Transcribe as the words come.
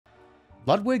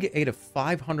Ludwig ate a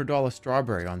 $500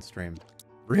 strawberry on stream.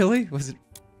 Really? Was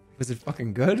it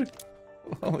fucking good?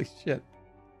 Holy shit.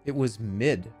 It was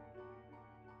mid.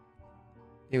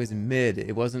 It was mid.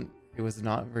 It was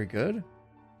not very good. It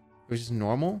was just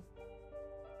normal.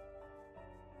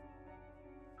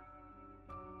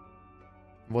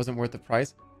 It wasn't worth the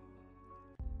price.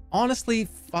 Honestly,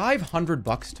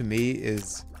 $500 to me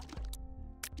is...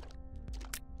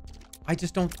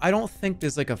 I don't think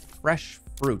there's like a fresh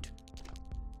fruit.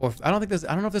 Or I don't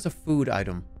know if there's a food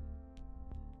item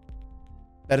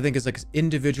that I think is like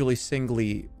individually,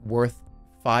 singly worth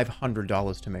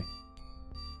 $500 to me.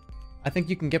 I think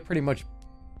you can get pretty much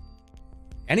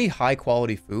any high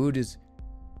quality food is,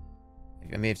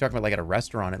 I mean, if you're talking about like at a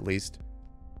restaurant at least,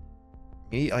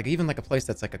 like even like a place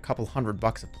that's like a couple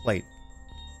 $100 a plate.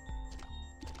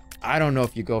 I don't know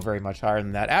if you go very much higher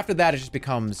than that. After that, it just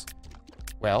becomes,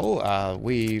 well,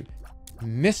 we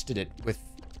misted it with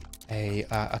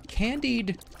a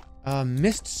candied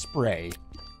mist spray.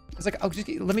 It's like,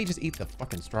 let me just eat the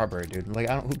fucking strawberry, dude. Like,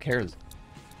 who cares?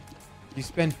 You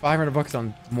spend $500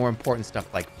 on more important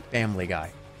stuff like Family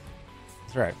Guy.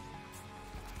 That's right.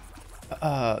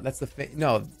 That's the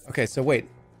no. Okay, so wait.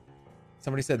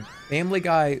 Somebody said Family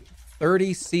Guy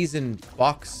 30 season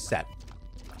box set.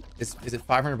 Is it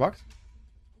 $500?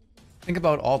 Think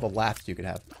about all the laughs you could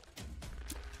have.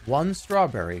 One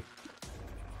strawberry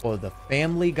for the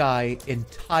Family Guy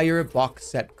entire box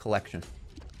set collection.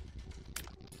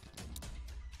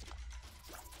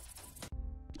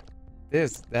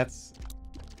 That's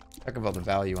talk about the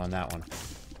value on that one.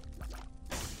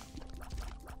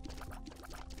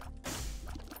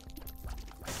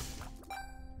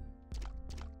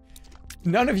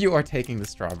 None of you are taking the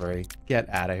strawberry. Get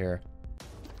out of here.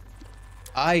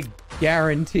 I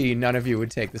guarantee none of you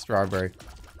would take the strawberry.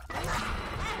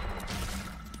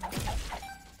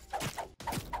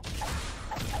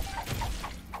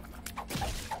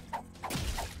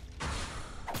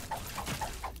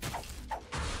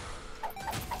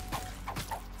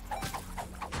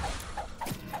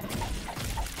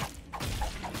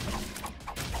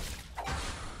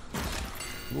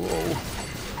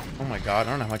 God,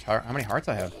 I don't know how many hearts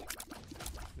I have.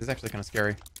 This is actually kind of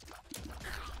scary.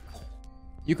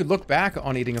 You could look back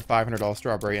on eating a $500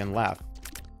 strawberry and laugh.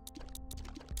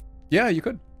 Yeah, you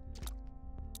could.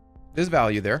 There's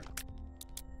value there.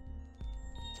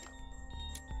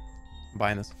 I'm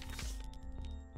buying this.